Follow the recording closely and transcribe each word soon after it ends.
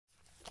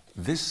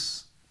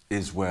This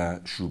is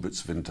where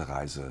Schubert's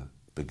Winterreise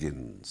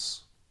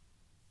begins.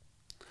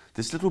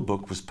 This little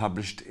book was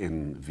published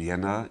in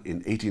Vienna in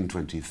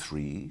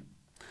 1823.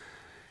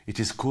 It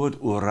is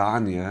called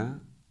Uranie,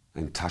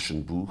 ein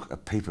Taschenbuch, a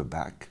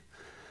paperback.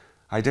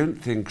 I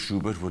don't think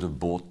Schubert would have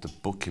bought the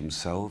book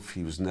himself.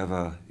 He was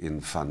never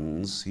in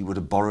funds. He would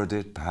have borrowed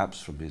it,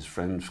 perhaps from his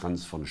friend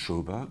Franz von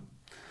Schubert.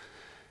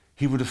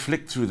 He would have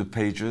flicked through the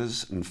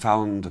pages and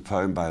found a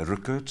poem by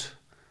Rückert,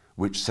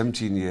 which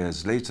 17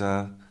 years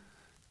later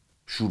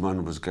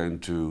Schumann was going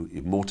to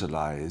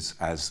immortalize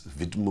as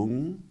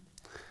Widmung.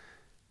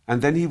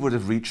 And then he would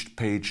have reached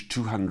page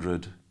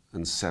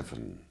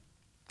 207.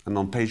 And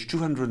on page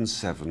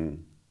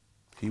 207,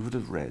 he would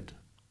have read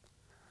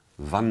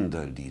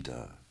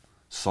Wanderlieder,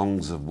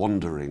 Songs of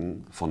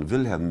Wandering von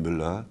Wilhelm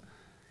Müller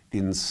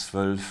in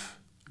 12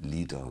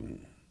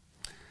 Liedern.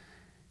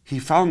 He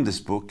found this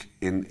book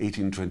in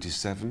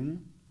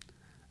 1827,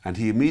 and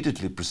he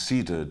immediately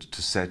proceeded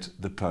to set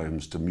the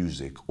poems to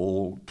music,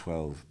 all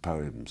 12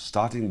 poems,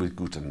 starting with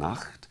Gute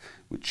Nacht,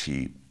 which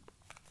he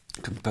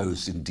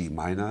composed in D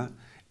minor,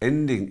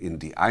 ending in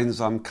Die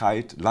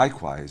Einsamkeit,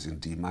 likewise in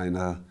D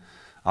minor,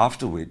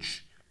 after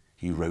which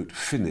he wrote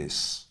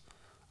Finis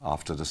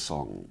after the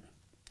song.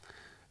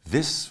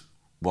 This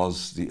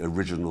was the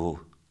original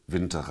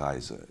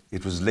Winterreise.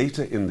 It was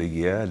later in the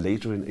year,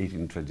 later in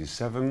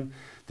 1827,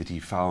 that he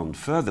found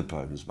further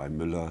poems by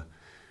Müller,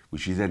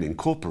 which he then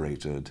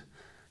incorporated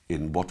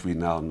in what we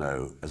now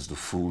know as the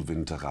full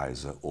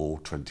Winterreise, all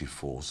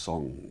 24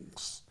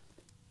 songs.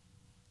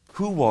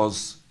 Who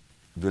was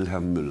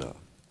Wilhelm Müller?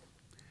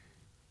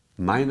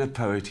 Minor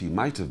poet he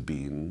might have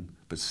been,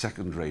 but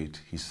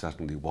second-rate he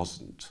certainly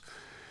wasn't.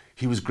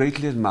 He was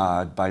greatly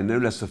admired by no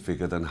less a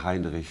figure than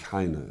Heinrich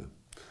Heine.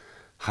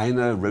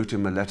 Heine wrote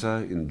him a letter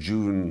in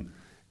June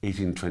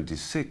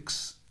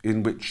 1826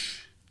 in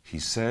which he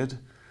said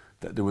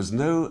that there was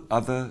no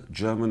other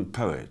German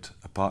poet,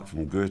 apart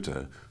from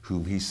Goethe,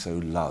 whom he so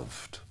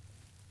loved.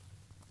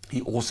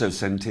 He also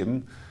sent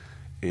him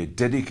a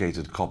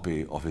dedicated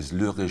copy of his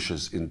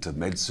Lyrisches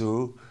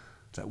Intermezzo,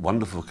 that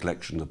wonderful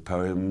collection of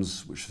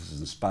poems which has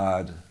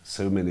inspired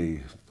so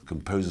many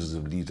composers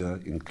of Lieder,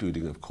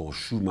 including, of course,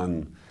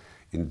 Schumann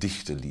in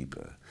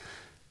Dichterliebe.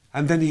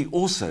 And then he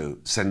also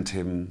sent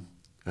him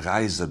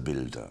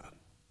Reisebilder.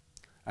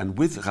 And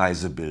with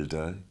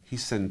Reisebilder, he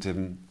sent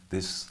him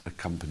this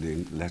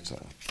accompanying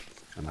letter,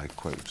 and I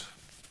quote,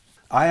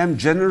 "I am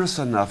generous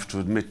enough to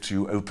admit to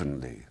you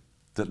openly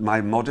that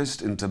my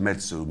modest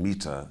intermezzo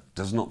meter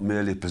does not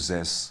merely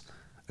possess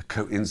a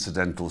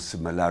coincidental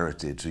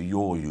similarity to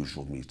your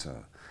usual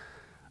meter.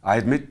 I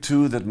admit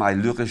too that my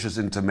Lyrisches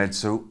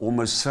Intermezzo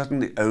almost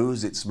certainly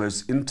owes its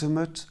most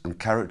intimate and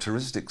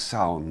characteristic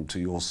sound to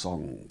your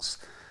songs.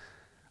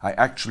 I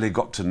actually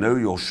got to know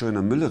your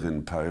Schöne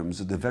Müllerin poems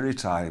at the very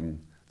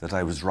time that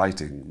I was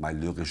writing my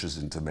Lyrisches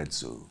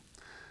Intermezzo.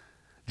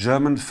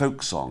 German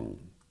folk song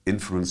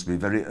influenced me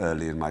very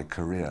early in my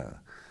career,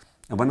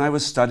 and when I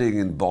was studying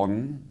in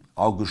Bonn,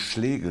 August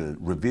Schlegel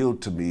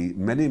revealed to me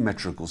many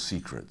metrical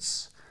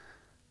secrets.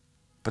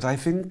 But I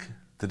think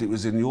that it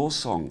was in your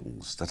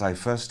songs that I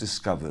first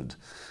discovered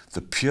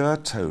the pure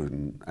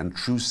tone and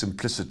true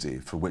simplicity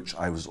for which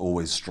I was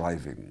always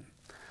striving.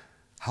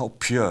 How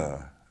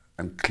pure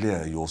and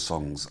clear your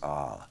songs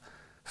are,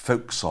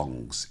 folk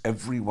songs,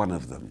 every one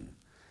of them.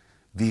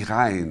 Wie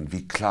rein,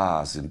 wie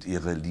klar sind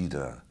ihre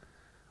Lieder,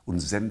 und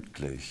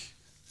sämtlich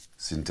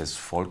sind es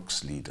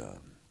Volkslieder."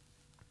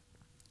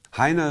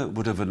 Heine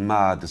would have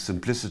admired the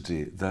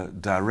simplicity, the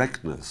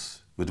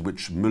directness with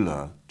which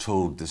Müller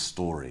told this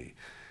story,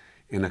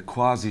 in a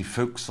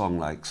quasi-folk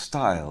song-like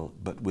style,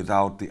 but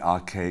without the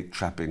archaic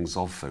trappings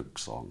of folk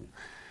song.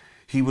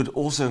 He would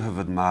also have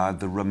admired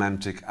the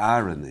romantic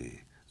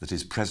irony that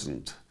is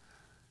present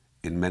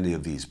in many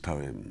of these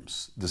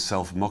poems, the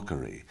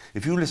self-mockery.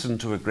 If you listen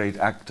to a great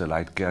actor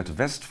like Gert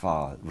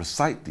Westphal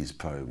recite these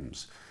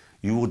poems,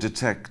 you will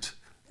detect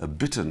a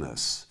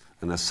bitterness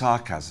and a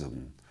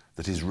sarcasm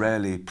that is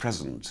rarely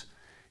present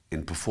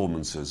in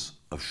performances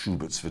of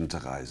Schubert's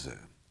Winterreise.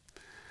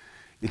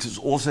 It is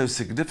also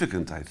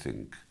significant, I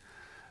think,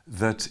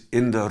 that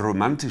in the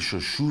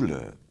Romantische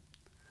Schule,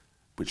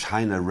 which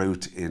Heine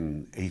wrote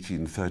in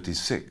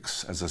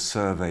 1836 as a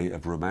survey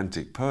of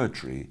romantic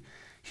poetry,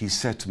 he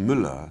set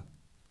Müller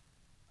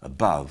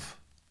above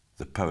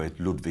the poet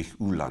Ludwig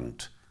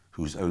Uhland,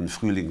 whose own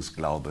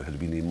Frühlingsglaube had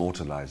been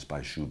immortalized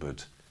by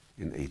Schubert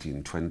in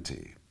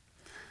 1820.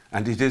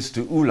 And it is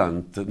to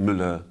Uhland that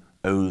Müller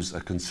owes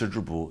a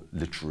considerable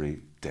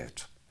literary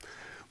debt.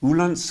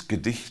 Uhland's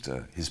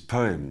Gedichte, his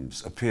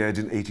poems, appeared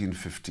in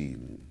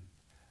 1815,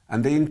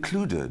 and they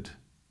included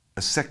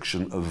a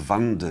section of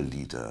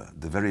Wanderlieder,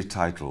 the very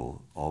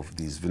title of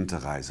these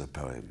Winterreise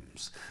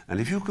poems. And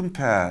if you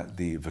compare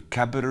the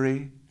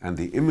vocabulary and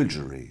the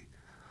imagery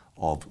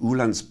of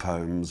Uhland's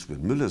poems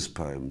with Müller's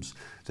poems,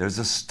 there is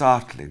a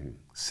startling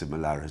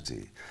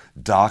similarity.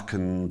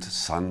 Darkened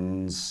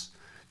suns,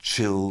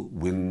 chill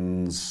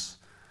winds,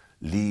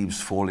 leaves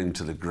falling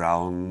to the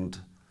ground,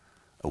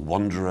 a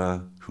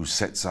wanderer who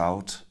sets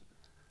out,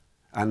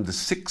 And the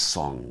sixth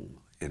song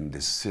in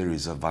this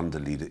series of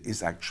Wanderlieder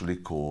is actually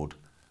called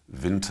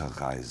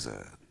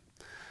Winterreise.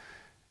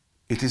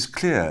 It is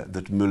clear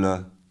that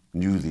Müller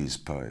knew these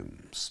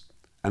poems,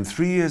 and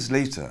 3 years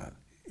later,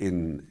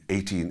 in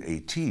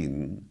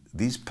 1818,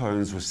 these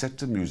poems were set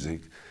to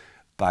music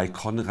by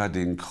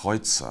Konradin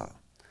Kreutzer,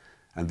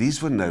 and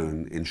these were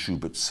known in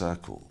Schubert's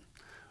circle.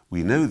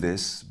 We know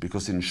this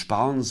because in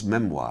Spaun's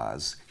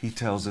memoirs he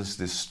tells us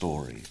this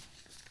story.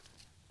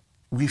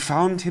 We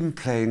found him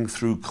playing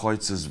through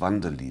Kreutzer's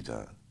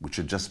Wanderlieder, which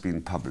had just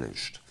been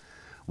published.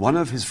 One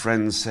of his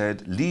friends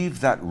said, "Leave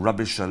that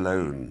rubbish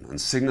alone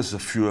and sing us a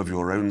few of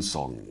your own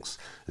songs.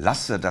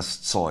 Lasse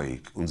das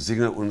Zeug und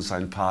singe uns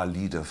ein paar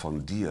Lieder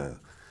von dir."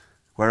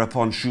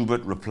 Whereupon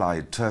Schubert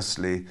replied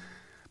tersely,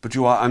 "But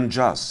you are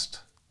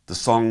unjust. The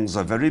songs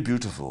are very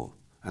beautiful,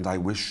 and I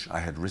wish I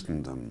had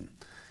written them.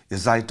 Ihr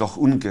seid doch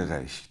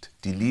ungerecht.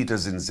 Die Lieder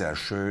sind sehr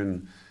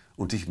schön,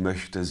 und ich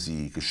möchte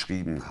sie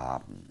geschrieben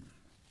haben."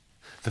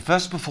 The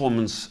first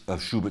performance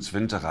of Schubert's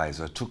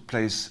Winterreise took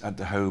place at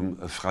the home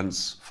of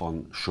Franz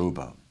von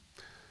Schubert.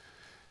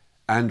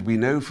 And we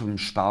know from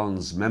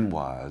Spaun's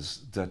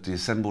memoirs that the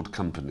assembled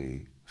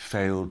company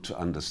failed to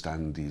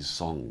understand these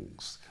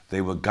songs.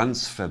 They were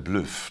ganz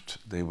verblüfft,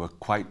 they were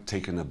quite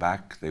taken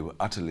aback, they were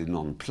utterly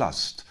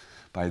nonplussed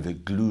by the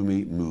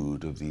gloomy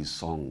mood of these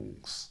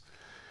songs.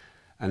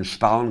 And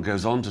Spaun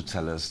goes on to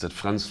tell us that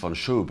Franz von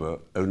Schubert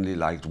only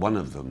liked one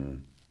of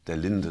them, Der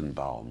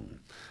Lindenbaum.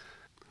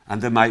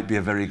 And there might be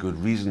a very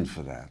good reason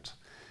for that.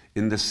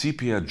 In the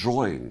sepia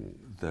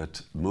drawing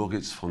that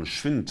Moritz von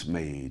Schwind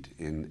made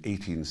in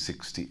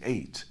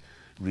 1868,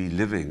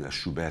 reliving a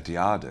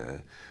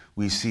Schubertiade,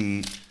 we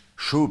see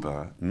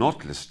Schubert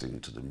not listening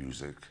to the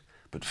music,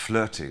 but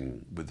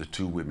flirting with the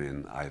two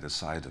women either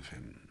side of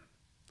him.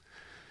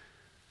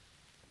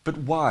 But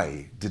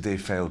why did they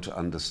fail to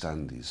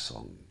understand these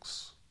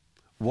songs?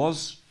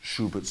 Was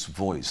Schubert's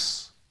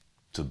voice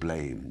to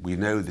blame? We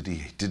know that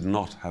he did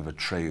not have a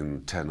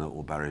trained tenor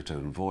or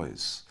baritone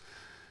voice.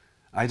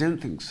 I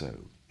don't think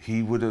so.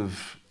 He would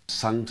have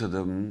sung to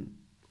them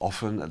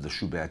often at the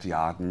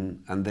Schubertiaden,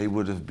 and they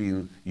would have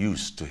been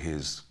used to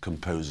his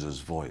composer's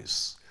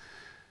voice.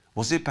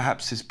 Was it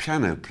perhaps his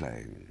piano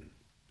playing?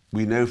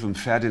 We know from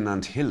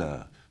Ferdinand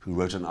Hiller, who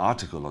wrote an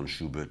article on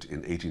Schubert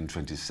in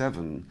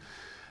 1827,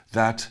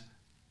 that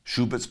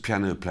Schubert's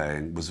piano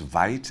playing was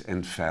weit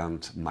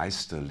entfernt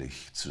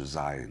meisterlich zu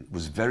sein,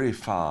 was very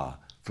far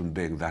from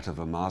being that of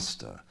a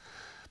master.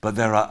 But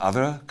there are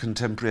other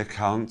contemporary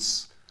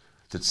accounts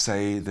that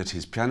say that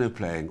his piano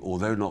playing,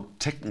 although not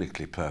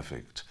technically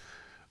perfect,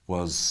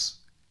 was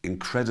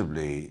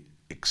incredibly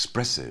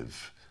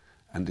expressive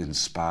and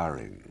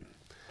inspiring.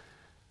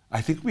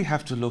 I think we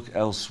have to look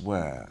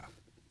elsewhere.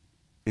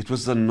 It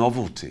was the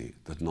novelty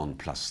that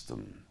nonplussed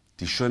them.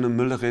 Die Schöne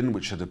Müllerin,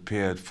 which had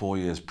appeared 4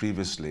 years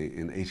previously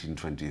in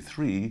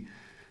 1823,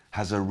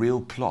 has a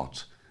real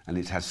plot, and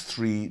it has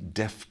 3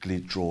 deftly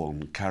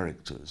drawn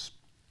characters.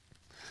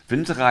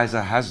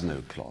 Winterreise has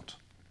no plot.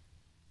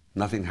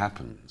 Nothing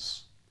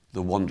happens.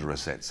 The wanderer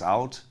sets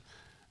out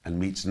and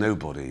meets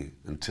nobody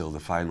until the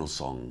final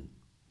song,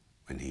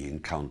 when he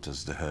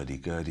encounters the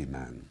hurdy-gurdy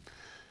man.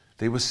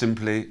 They were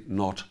simply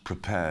not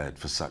prepared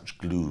for such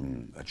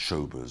gloom at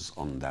Schober's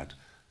on that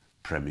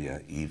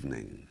premiere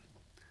evening.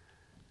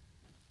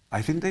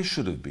 I think they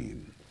should have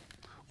been.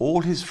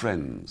 All his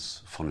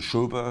friends, von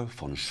Schubert,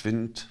 von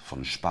Schwind,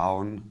 von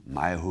Spaun,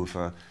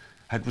 Meyerhofer,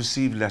 had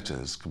received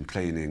letters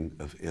complaining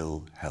of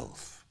ill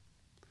health.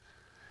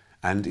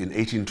 And in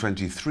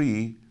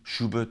 1823,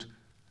 Schubert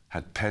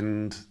had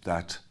penned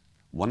that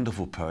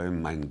wonderful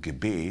poem, Mein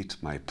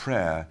Gebet, My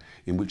Prayer,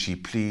 in which he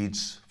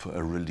pleads for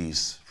a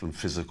release from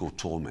physical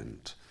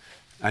torment.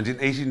 And in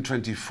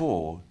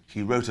 1824,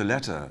 he wrote a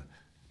letter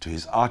to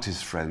his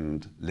artist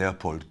friend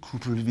Leopold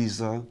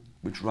Kupelwieser,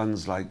 which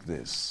runs like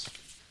this.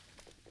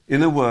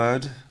 In a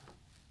word,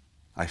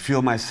 I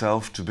feel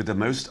myself to be the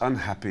most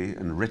unhappy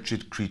and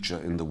wretched creature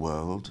in the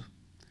world.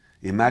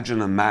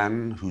 Imagine a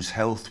man whose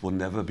health will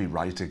never be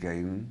right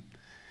again.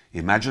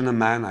 Imagine a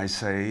man, I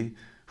say,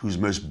 whose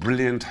most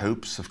brilliant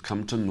hopes have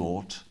come to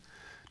naught,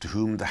 to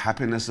whom the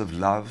happiness of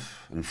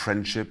love and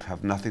friendship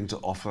have nothing to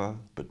offer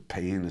but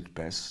pain at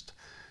best.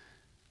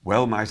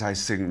 Well might I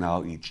sing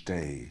now each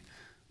day,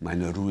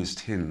 meine Ruhe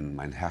ist hin,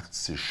 mein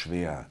Herz ist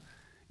schwer,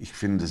 ich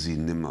finde sie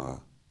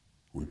nimmer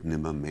und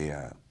nimmer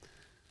mehr.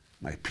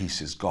 My peace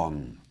is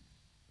gone,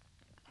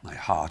 my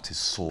heart is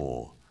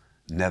sore,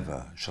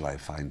 never shall I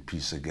find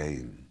peace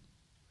again.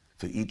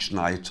 For each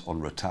night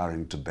on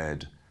retiring to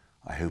bed,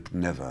 I hope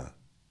never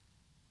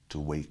to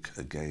wake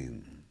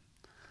again.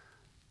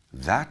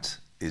 That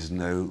is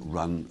no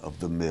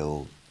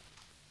run-of-the-mill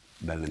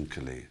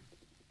melancholy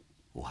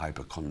or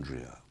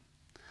hypochondria.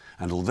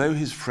 And although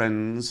his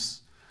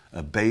friends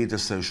obey the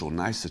social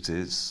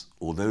niceties,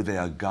 although they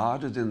are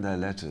guarded in their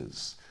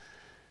letters,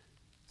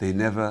 they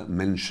never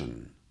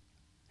mention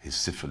his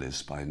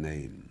syphilis by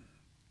name.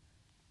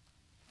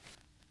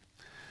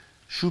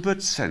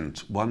 Schubert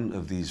sent one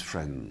of these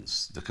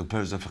friends, the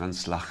composer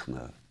Franz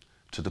Lachner,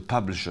 to the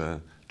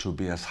publisher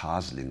Tobias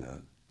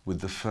Haslinger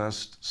with the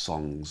first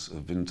songs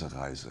of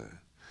Winterreise.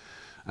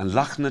 And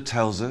Lachner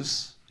tells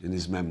us in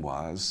his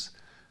memoirs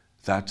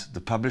that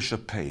the publisher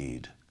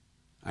paid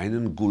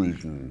einen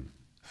Gulden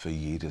für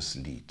jedes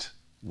Lied,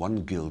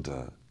 1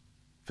 guilder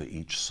for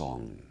each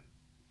song.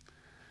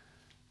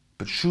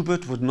 But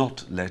Schubert would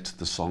not let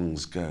the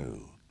songs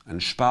go,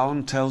 and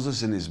Spaun tells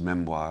us in his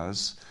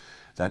memoirs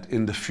that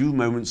in the few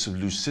moments of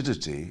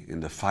lucidity in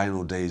the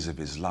final days of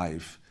his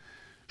life,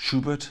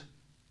 Schubert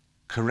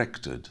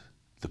corrected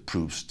the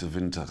proofs to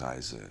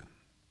Winterreise,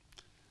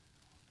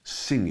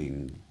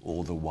 singing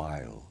all the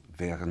while,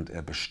 während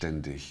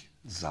beständig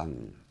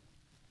sang.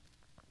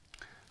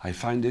 I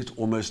find it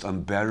almost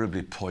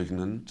unbearably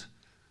poignant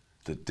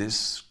that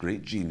this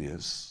great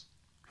genius,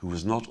 who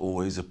was not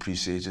always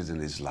appreciated in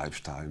his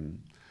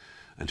lifetime,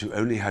 and who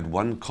only had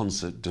one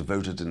concert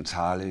devoted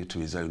entirely to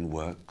his own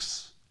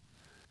works,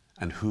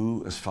 and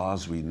who, as far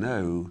as we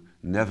know,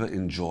 never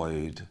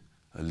enjoyed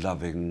a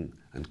loving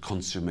and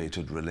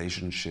consummated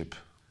relationship,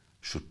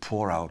 should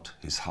pour out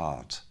his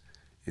heart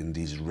in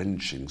these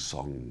wrenching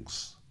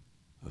songs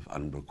of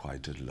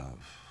unrequited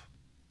love.